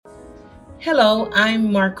Hello, I'm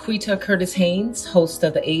Marquita Curtis Haynes, host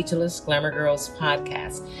of the Ageless Glamour Girls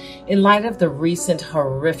podcast. In light of the recent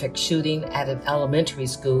horrific shooting at an elementary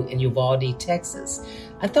school in Uvalde, Texas,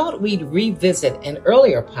 I thought we'd revisit an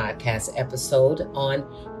earlier podcast episode on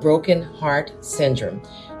broken heart syndrome.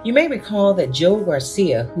 You may recall that Joe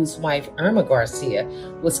Garcia, whose wife Irma Garcia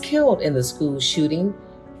was killed in the school shooting,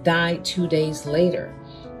 died 2 days later.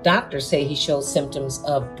 Doctors say he shows symptoms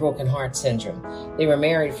of broken heart syndrome. They were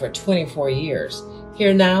married for 24 years.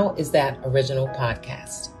 Here now is that original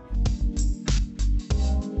podcast.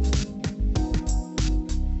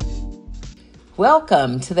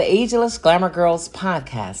 Welcome to the Ageless Glamour Girls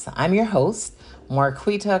podcast. I'm your host,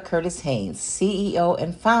 Marquita Curtis Haynes, CEO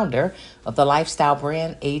and founder of the lifestyle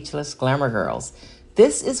brand Ageless Glamour Girls.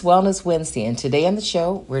 This is Wellness Wednesday, and today on the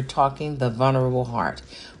show, we're talking the vulnerable heart.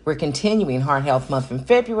 We're continuing Heart Health Month in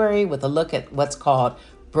February with a look at what's called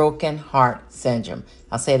broken heart syndrome.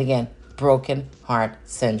 I'll say it again, broken heart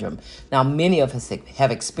syndrome. Now, many of us have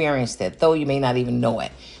experienced it, though you may not even know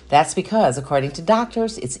it. That's because, according to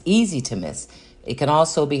doctors, it's easy to miss. It can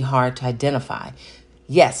also be hard to identify.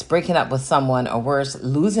 Yes, breaking up with someone, or worse,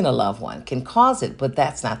 losing a loved one can cause it, but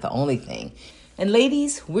that's not the only thing. And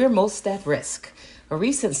ladies, we're most at risk. A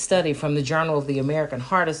recent study from the Journal of the American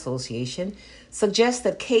Heart Association suggests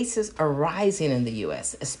that cases are rising in the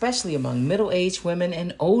U.S., especially among middle-aged women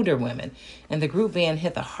and older women. And the group being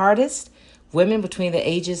hit the hardest, women between the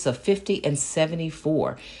ages of 50 and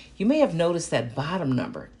 74. You may have noticed that bottom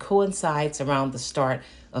number coincides around the start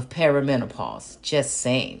of perimenopause. Just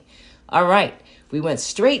saying. All right, we went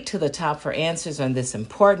straight to the top for answers on this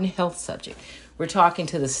important health subject. We're talking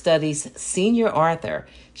to the study's senior author.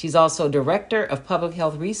 She's also director of public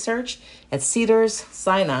health research at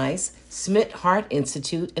Cedars-Sinai's Smith Heart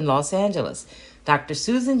Institute in Los Angeles. Dr.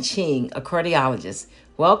 Susan Cheng, a cardiologist.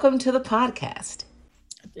 Welcome to the podcast.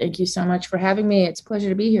 Thank you so much for having me. It's a pleasure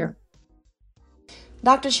to be here.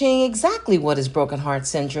 Dr. Cheng, exactly what is broken heart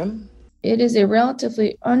syndrome? It is a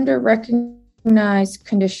relatively under-recognized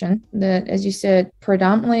condition that, as you said,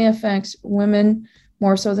 predominantly affects women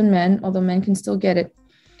more so than men, although men can still get it.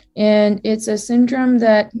 And it's a syndrome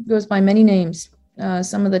that goes by many names.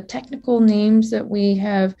 Some of the technical names that we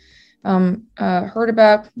have heard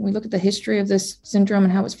about, we look at the history of this syndrome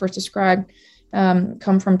and how it was first described,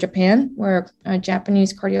 come from Japan, where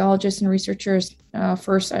Japanese cardiologists and researchers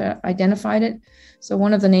first identified it. So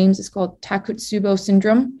one of the names is called Takotsubo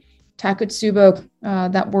syndrome. Takotsubo,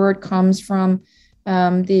 that word comes from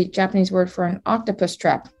the Japanese word for an octopus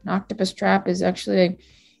trap. An octopus trap is actually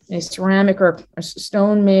a ceramic or a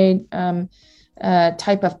stone-made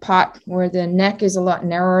type of pot where the neck is a lot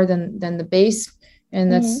narrower than the base.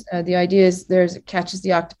 And that's the idea is it catches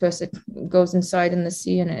the octopus, it goes inside in the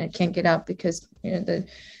sea, and it can't get out because the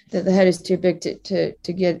head is too big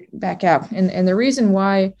to get back out. And the reason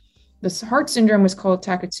why this heart syndrome was called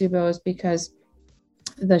Takotsubo is because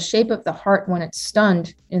the shape of the heart when it's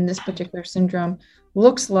stunned in this particular syndrome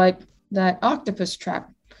looks like that octopus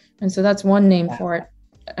trap. And so that's one name for it.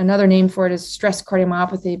 Another name for it is stress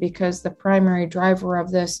cardiomyopathy, because the primary driver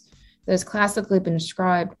of this that has classically been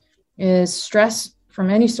described is stress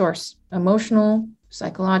from any source: emotional,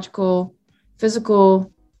 psychological,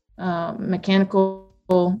 physical, mechanical,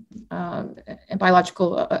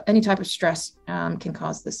 biological, any type of stress can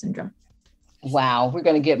cause this syndrome. Wow, we're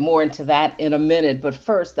going to get more into that in a minute. But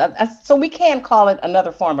first, so we can call it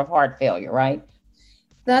another form of heart failure, right?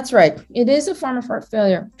 That's right. It is a form of heart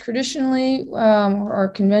failure. Traditionally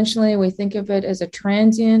or conventionally, we think of it as a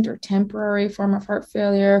transient or temporary form of heart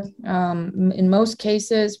failure. In most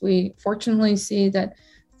cases, we fortunately see that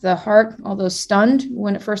the heart, although stunned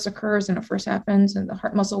when it first occurs and it first happens, and the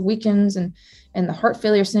heart muscle weakens and the heart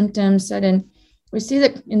failure symptoms set in, we see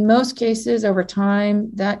that in most cases over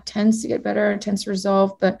time, that tends to get better, it tends to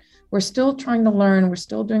resolve, but we're still trying to learn, we're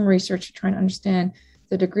still doing research to try and understand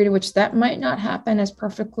the degree to which that might not happen as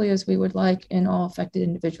perfectly as we would like in all affected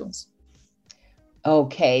individuals.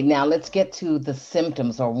 Okay, now let's get to the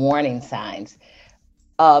symptoms or warning signs,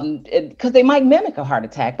 because they might mimic a heart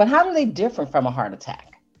attack, but how do they differ from a heart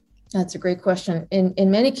attack? That's a great question.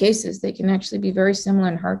 In many cases, they can actually be very similar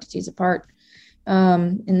and hard to tease apart.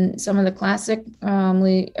 In some of the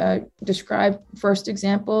classically described first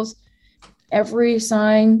examples, every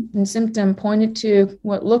sign and symptom pointed to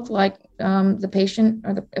what looked like the patient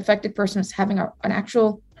or the affected person was having an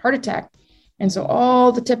actual heart attack. And so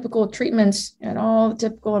all the typical treatments and all the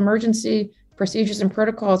typical emergency procedures and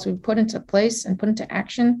protocols we put into place and put into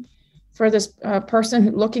action for this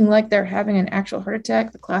person looking like they're having an actual heart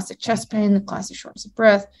attack: the classic chest pain, the classic shortness of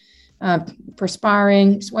breath,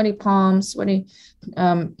 perspiring, sweaty palms, sweaty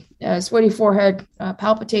forehead,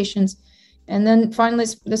 palpitations. And then finally,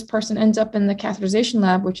 this person ends up in the catheterization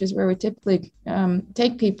lab, which is where we typically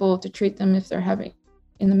take people to treat them if they're having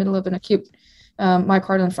in the middle of an acute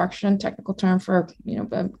myocardial infarction, technical term for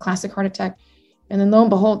a classic heart attack. And then lo and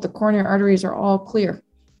behold, the coronary arteries are all clear.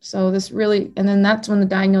 So this really, and then that's when the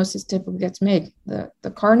diagnosis typically gets made.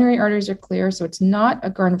 The coronary arteries are clear, so it's not a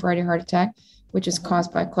garden variety heart attack, which is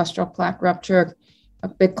caused by cholesterol plaque rupture, a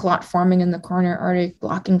big clot forming in the coronary artery,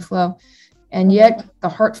 blocking flow. And yet the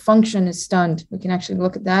heart function is stunned. We can actually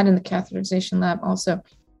look at that in the catheterization lab also.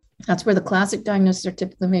 That's where the classic diagnosis are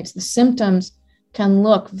typically made. The symptoms can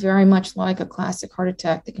look very much like a classic heart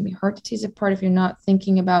attack. They can be hard to tease apart if you're not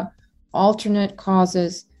thinking about alternate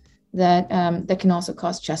causes that can also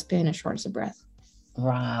cause chest pain and shortness of breath.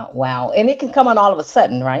 Wow. And it can come on all of a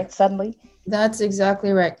sudden, right? Suddenly? That's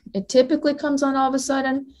exactly right. It typically comes on all of a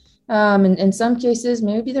sudden. And in some cases,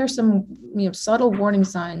 maybe there's some subtle warning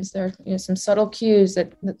signs. There are some subtle cues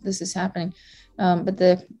that this is happening. But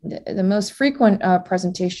the most frequent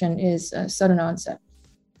presentation is sudden onset.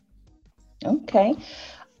 Okay.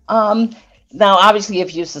 Now, obviously,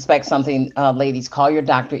 if you suspect something, ladies, call your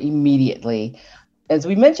doctor immediately. As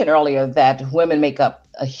we mentioned earlier, that women make up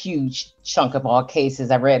a huge chunk of all cases.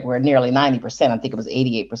 I read where nearly 90%, I think it was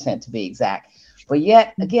 88% to be exact. But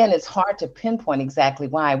yet, again, it's hard to pinpoint exactly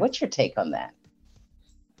why. What's your take on that?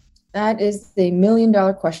 That is the $1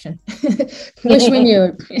 million question. Wish we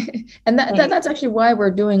knew. And that's actually why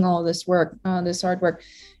we're doing all this work, this hard work.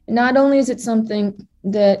 Not only is it something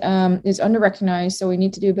that is under-recognized, so we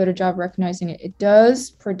need to do a better job recognizing it. It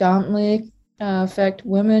does predominantly affect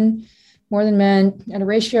women more than men at a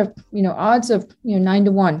ratio of, odds of, 9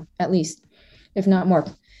 to 1, at least, if not more.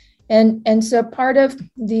 And so part of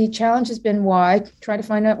the challenge has been why, try to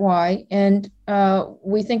find out why. And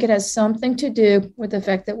we think it has something to do with the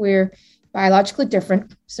fact that we're biologically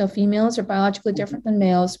different. So females are biologically different than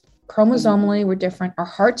males. Chromosomally, we're different. Our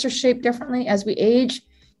hearts are shaped differently as we age.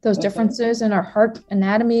 Those differences in our heart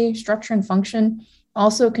anatomy, structure, and function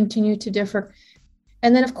also continue to differ.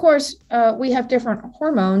 And then, of course, we have different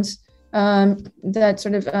hormones that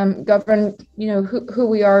sort of govern, who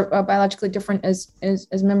we are biologically different as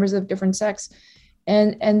members of different sex.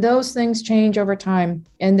 And those things change over time.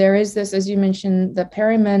 And there is this, as you mentioned, the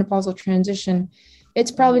perimenopausal transition.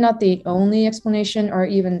 It's probably not the only explanation or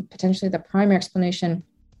even potentially the primary explanation,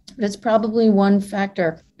 but it's probably one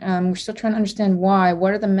factor. We're still trying to understand why.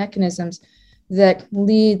 What are the mechanisms that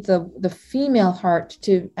lead the female heart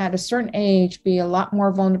to, at a certain age, be a lot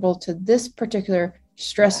more vulnerable to this particular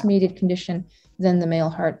stress-mediated condition than the male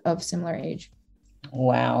heart of similar age?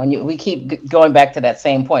 Wow. And we keep going back to that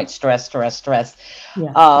same point, stress.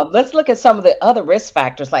 Yeah. Let's look at some of the other risk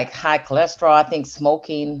factors like high cholesterol, I think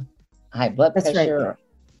smoking, high blood pressure. Right.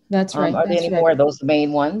 That's right. Are there any more of those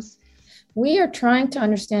main ones? We are trying to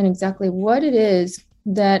understand exactly what it is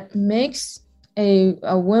that makes a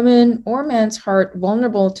woman or man's heart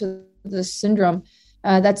vulnerable to this syndrome.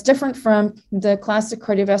 That's different from the classic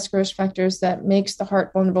cardiovascular risk factors that makes the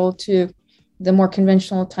heart vulnerable to the more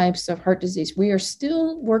conventional types of heart disease. We are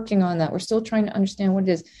still working on that. We're still trying to understand what it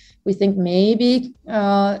is. We think maybe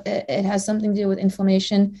it has something to do with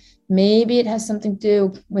inflammation. Maybe it has something to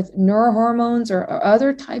do with neurohormones or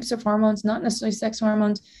other types of hormones, not necessarily sex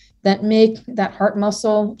hormones, that make that heart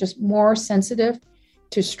muscle just more sensitive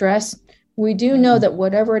to stress. We do know that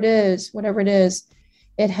whatever it is,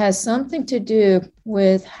 it has something to do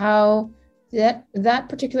with how that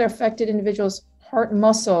particular affected individual's heart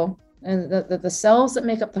muscle and the cells that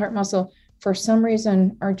make up the heart muscle, for some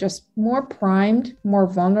reason, are just more primed, more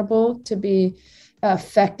vulnerable to be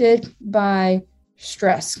affected by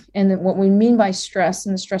stress. And what we mean by stress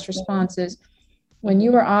and the stress response is when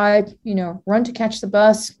you or I, run to catch the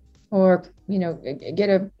bus or,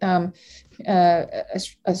 get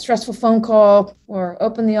a stressful phone call or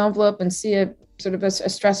open the envelope and see a sort of a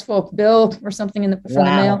stressful bill or something from the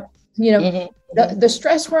mail, the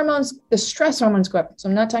stress hormones go up. So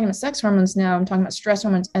I'm not talking about sex hormones now, I'm talking about stress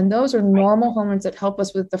hormones. And those are normal hormones that help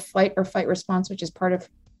us with the fight or fight response, which is part of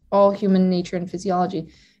all human nature and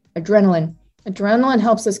physiology. Adrenaline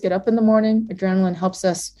helps us get up in the morning. Adrenaline helps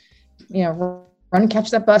us, run and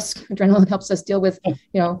catch that bus. Adrenaline helps us deal with,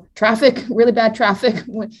 traffic, really bad traffic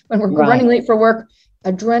when we're running late for work.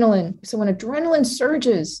 Adrenaline. So when adrenaline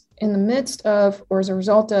surges in the midst of, or as a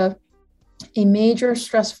result of, a major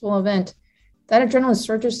stressful event, that adrenaline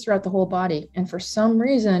surges throughout the whole body. And for some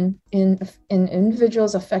reason, in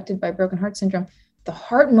individuals affected by broken heart syndrome, the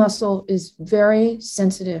heart muscle is very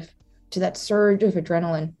sensitive to that surge of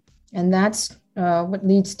adrenaline. And that's what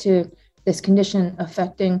leads to this condition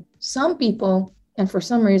affecting some people, and for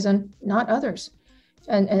some reason, not others.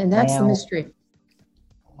 And that's the mystery.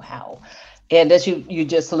 Wow. And as you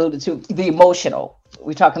just alluded to, the emotional.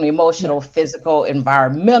 We're talking Yeah, emotional, physical,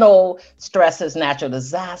 environmental stresses, natural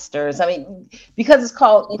disasters. I mean, because it's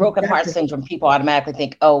called broken heart exactly. syndrome, people automatically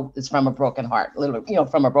think, oh, it's from a broken heart, literally,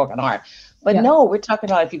 from a broken heart. But Yeah, no, we're talking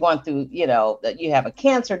about if you're going through, that you have a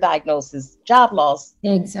cancer diagnosis, job loss,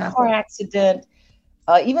 car exactly. accident,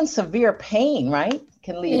 even severe pain, right,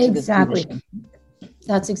 can lead to this Exactly. condition.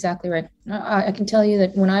 That's exactly right. I can tell you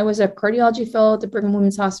that when I was a cardiology fellow at the Brigham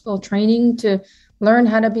Women's Hospital training to learn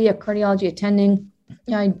how to be a cardiology attending,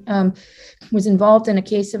 I was involved in a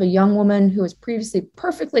case of a young woman who was previously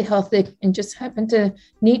perfectly healthy and just happened to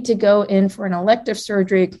need to go in for an elective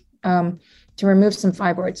surgery to remove some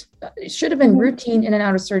fibroids. It should have been Mhm. routine in and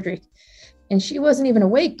out of surgery. And she wasn't even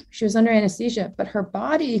awake. She was under anesthesia, but her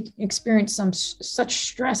body experienced such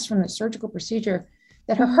stress from the surgical procedure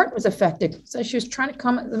that her Mhm. heart was affected. So she was trying to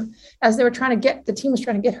come, as they were trying to get, the team was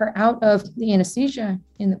trying to get her out of the anesthesia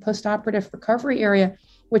in the post-operative recovery area,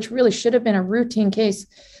 which really should have been a routine case.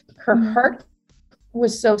 Her Mhm. heart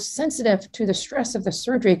was so sensitive to the stress of the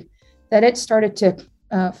surgery that it started to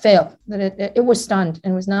fail, that it was stunned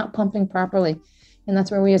and was not pumping properly. And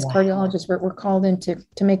that's where we as Wow. cardiologists were called in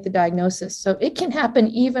to make the diagnosis. So it can happen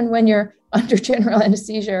even when you're under general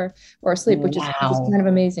anesthesia or asleep, which is Wow. kind of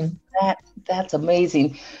amazing. That that's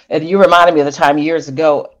amazing. And you reminded me of the time years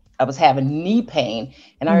ago I was having knee pain,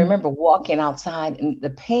 and I Mm. remember walking outside, and the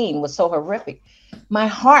pain was so horrific. My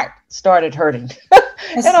heart started hurting, and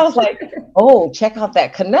Yes. I was like, "Oh, check out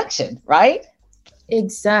that connection!" Right?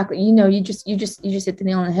 Exactly. You just hit the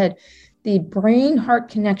nail on the head. The brain heart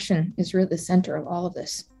connection is really the center of all of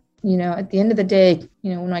this. At the end of the day,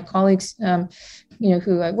 when my colleagues,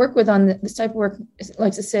 who I work with on this type of work,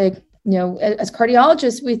 likes to say, as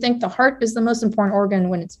cardiologists, we think the heart is the most important organ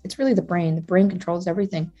when it's really the brain. The brain controls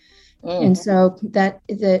everything. And Mm. so that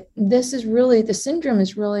this is really, the syndrome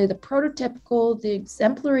is really the prototypical, the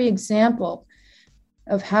exemplary example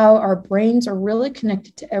of how our brains are really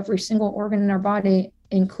connected to every single organ in our body,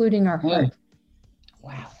 including our Mm. heart.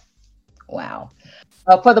 Wow. Wow.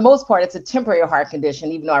 For the most part, it's a temporary heart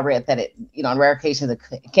condition, even though I read that on rare occasions, it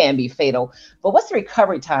can be fatal. But what's the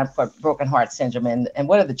recovery time for broken heart syndrome, and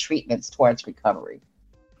what are the treatments towards recovery?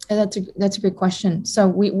 And that's a good question. So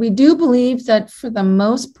we do believe that for the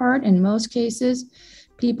most part, in most cases,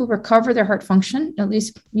 people recover their heart function, at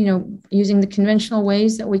least, using the conventional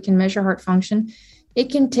ways that we can measure heart function. It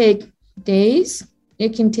can take days,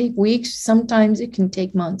 it can take weeks, sometimes it can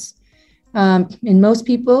take months. In most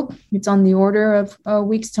people, it's on the order of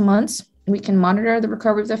weeks to months. We can monitor the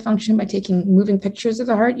recovery of their function by taking moving pictures of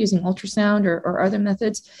the heart using ultrasound or other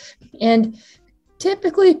methods. And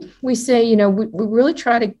typically, we say, we really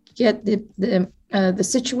try to get the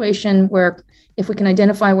situation where, if we can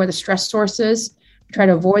identify where the stress source is, try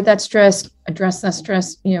to avoid that stress, address that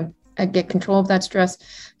stress, get control of that stress.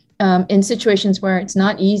 In situations where it's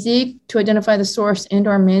not easy to identify the source and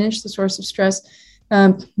or manage the source of stress,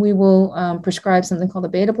 we will prescribe something called a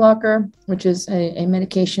beta blocker, which is a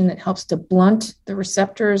medication that helps to blunt the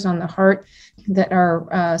receptors on the heart that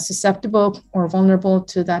are susceptible or vulnerable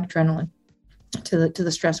to that adrenaline, to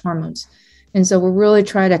the stress hormones. And so we'll really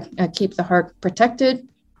try to keep the heart protected,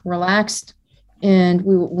 relaxed, and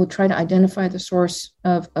we'll try to identify the source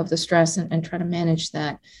of the stress and try to manage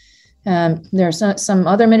that. There are some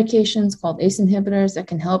other medications called ACE inhibitors that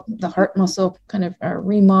can help the heart muscle kind of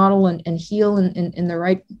remodel and heal in the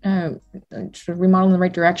right, remodel in the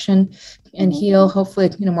right direction and Mhm. heal, hopefully,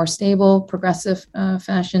 more stable, progressive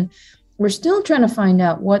fashion. We're still trying to find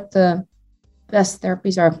out what the best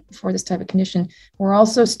therapies are for this type of condition. We're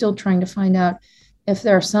also still trying to find out if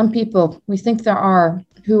there are some people, we think there are,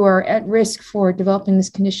 who are at risk for developing this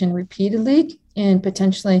condition repeatedly and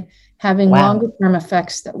potentially having Wow. longer term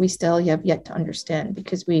effects that we still have yet to understand,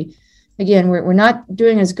 because we're not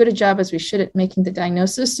doing as good a job as we should at making the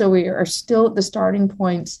diagnosis. So we are still at the starting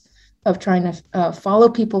points of trying to follow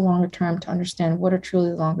people longer term to understand what are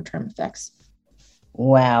truly longer term effects.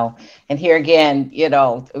 Wow. And here again,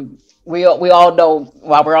 we all know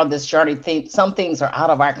while we're on this journey, some things are out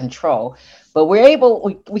of our control, but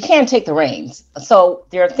we can take the reins. So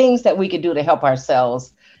there are things that we can do to help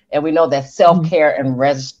ourselves. And we know that self Mhm. care and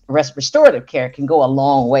restorative care can go a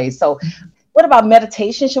long way. So, what about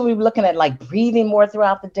meditation? Should we be looking at like breathing more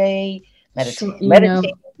throughout the day? Sure,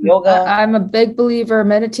 Meditate, yoga. I'm a big believer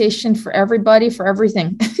meditation for everybody, for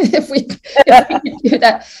everything. If we could do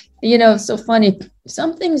that, so funny.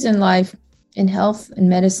 Some things in life, in health and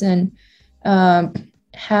medicine, um,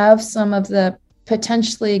 have some of the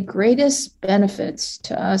potentially greatest benefits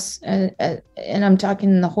to us, and I'm talking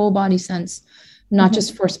in the whole body sense, not Mhm.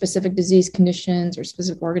 just for specific disease conditions or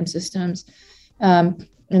specific organ systems. Um,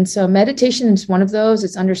 And so meditation is one of those.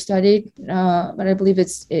 It's understudied, but I believe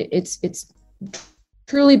it's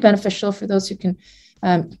truly beneficial for those who can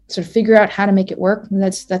sort of figure out how to make it work. And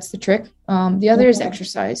that's the trick. The other is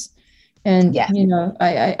exercise. And, Yes.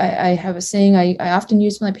 I have a saying I often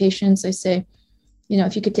use with my patients. I say,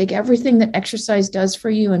 if you could take everything that exercise does for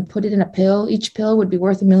you and put it in a pill, each pill would be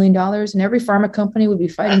worth $1 million, and every pharma company would be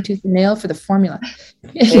fighting tooth and nail for the formula.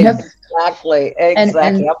 Exactly.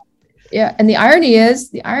 And yeah. And the irony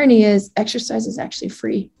is exercise is actually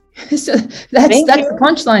free. So that's the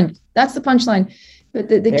punchline. That's the punchline. But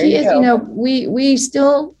the key is, we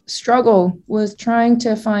still struggle with trying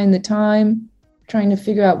to find the time, trying to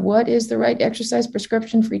figure out what is the right exercise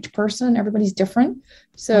prescription for each person. Everybody's different.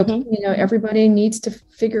 So, everybody needs to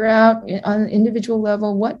figure out on an individual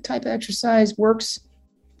level what type of exercise works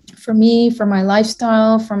for me, for my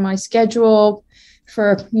lifestyle, for my schedule,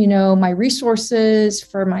 for, my resources,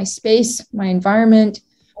 for my space, my environment,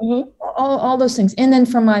 all those things. And then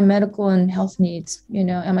for my medical and health needs,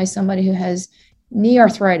 am I somebody who has knee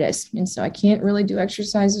arthritis? And so I can't really do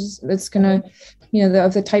exercises that's going to,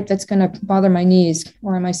 of the type that's going to bother my knees?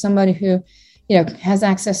 Or am I somebody who, has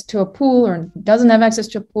access to a pool or doesn't have access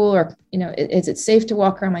to a pool? Or, is it safe to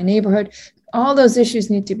walk around my neighborhood? All those issues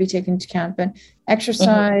need to be taken into account. But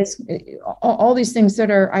exercise, all these things that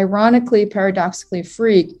are ironically, paradoxically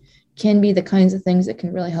free can be the kinds of things that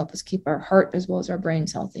can really help us keep our heart as well as our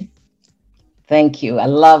brains healthy. Thank you. I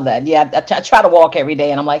love that. Yeah, I try to walk every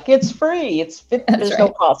day, and I'm like, it's free. There's no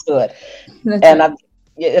cost to it. That's and right.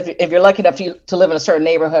 If you're lucky enough to live in a certain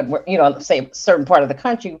neighborhood where, say a certain part of the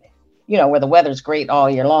country, where the weather's great all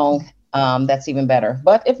year long, that's even better.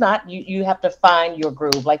 But if not, you have to find your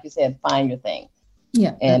groove. Like you said, find your thing.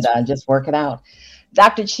 Yeah. And just work it out.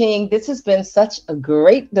 Dr. Cheng, this has been such a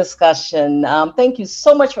great discussion. Thank you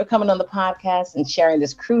so much for coming on the podcast and sharing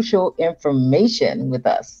this crucial information with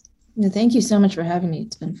us. Thank you so much for having me.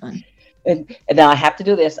 It's been fun. And now I have to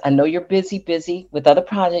do this. I know you're busy with other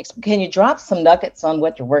projects. Can you drop some nuggets on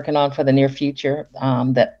what you're working on for the near future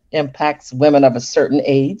that impacts women of a certain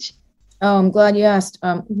age? Oh, I'm glad you asked.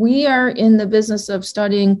 We are in the business of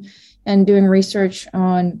studying and doing research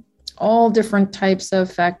on all different types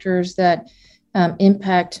of factors that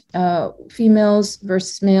impact females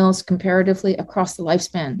versus males comparatively across the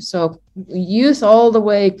lifespan. So youth all the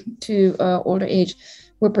way to older age.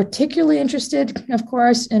 We're particularly interested, of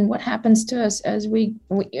course, in what happens to us as we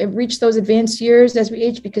reach those advanced years as we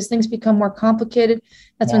age, because things become more complicated.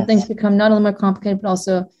 That's when things become not only more complicated, but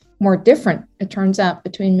also more different, it turns out,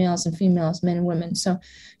 between males and females, men and women.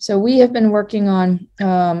 So we have been working on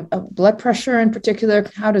blood pressure in particular.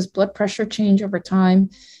 How does blood pressure change over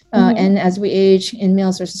time? And as we age in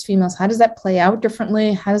males versus females, how does that play out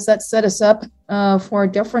differently? How does that set us up for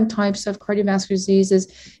different types of cardiovascular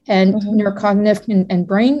diseases and neurocognitive and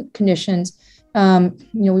brain conditions? We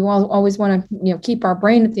always want to, keep our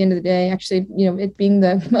brain at the end of the day, actually, it being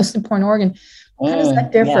the most important organ. How does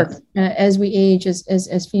that differ as we age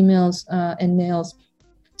as females and males?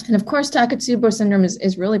 And of course, Takotsubo syndrome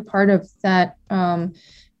is really part of that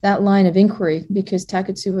line of inquiry, because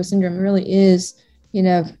Takotsubo syndrome really is, in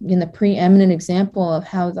the preeminent example of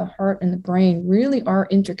how the heart and the brain really are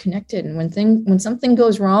interconnected. And when something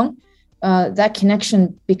goes wrong, that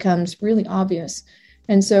connection becomes really obvious.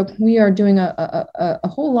 And so we are doing a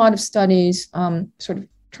whole lot of studies, sort of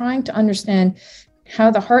trying to understand how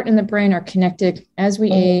the heart and the brain are connected as we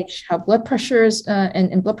age, how blood pressures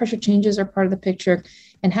and blood pressure changes are part of the picture,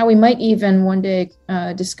 and how we might even one day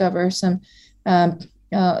discover some of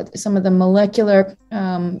the molecular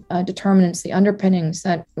determinants, the underpinnings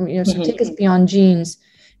that take us beyond genes.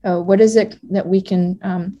 What is it that we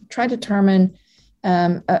can try to determine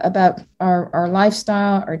about our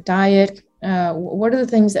lifestyle, our diet? What are the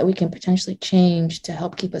things that we can potentially change to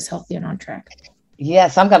help keep us healthy and on track?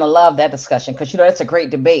 Yes, I'm going to love that discussion, because, that's a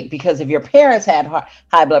great debate. Because if your parents had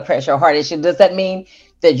high blood pressure or heart issue, does that mean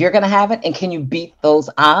that you're going to have it? And can you beat those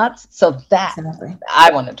odds? So that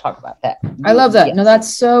I want to talk about that. I love that. Yes. No,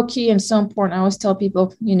 that's so key and so important. I always tell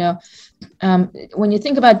people, when you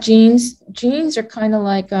think about genes are kind of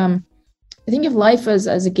like, I think of life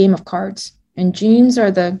as a game of cards, and genes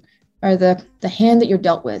are the hand that you're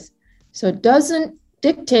dealt with. So it doesn't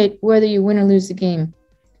dictate whether you win or lose the game.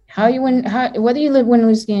 How you win, whether you win or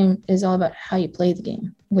lose the game is all about how you play the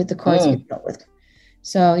game with the cards that you're dealt with.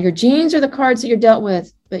 So your genes are the cards that you're dealt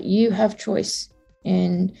with, but you have choice,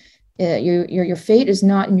 and your fate is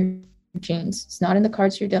not in your genes. It's not in the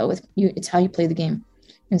cards you're dealt with. It's how you play the game.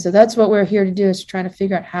 And so that's what we're here to do, is try to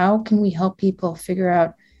figure out how can we help people figure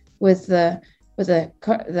out with the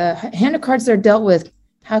hand of cards they're dealt with,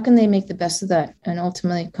 how can they make the best of that and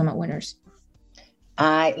ultimately come out winners?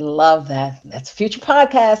 I love that. That's a future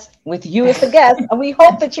podcast with you as the guest. And we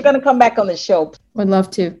hope that you're going to come back on the show. Would love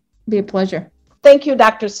to. Be a pleasure. Thank you,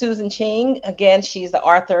 Dr. Susan Cheng. Again, she's the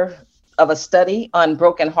author of a study on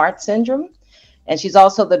broken heart syndrome. And she's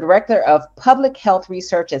also the director of public health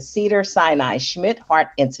research at Cedars-Sinai Schmidt Heart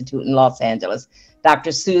Institute in Los Angeles.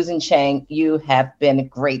 Dr. Susan Cheng, you have been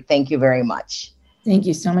great. Thank you very much. Thank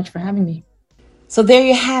you so much for having me. So there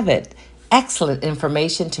you have it. Excellent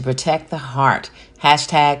information to protect the heart.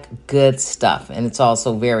 Hashtag good stuff. And it's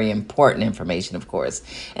also very important information, of course.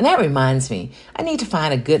 And that reminds me, I need to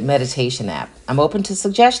find a good meditation app. I'm open to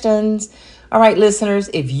suggestions. All right, listeners,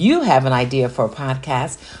 if you have an idea for a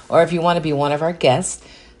podcast or if you want to be one of our guests,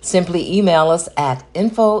 simply email us at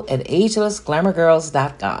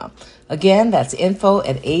info@agelessglamourgirls.com. Again, that's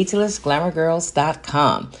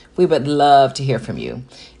info@agelessglamourgirls.com. We would love to hear from you.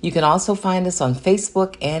 You can also find us on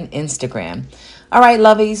Facebook and Instagram. All right,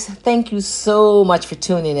 lovies, thank you so much for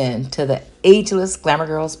tuning in to the Ageless Glamour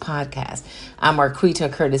Girls podcast. I'm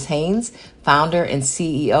Marquita Curtis Haynes, founder and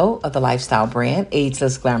CEO of the lifestyle brand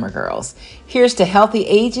Ageless Glamour Girls. Here's to healthy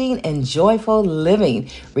aging and joyful living.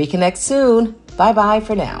 Reconnect soon. Bye-bye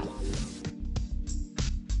for now.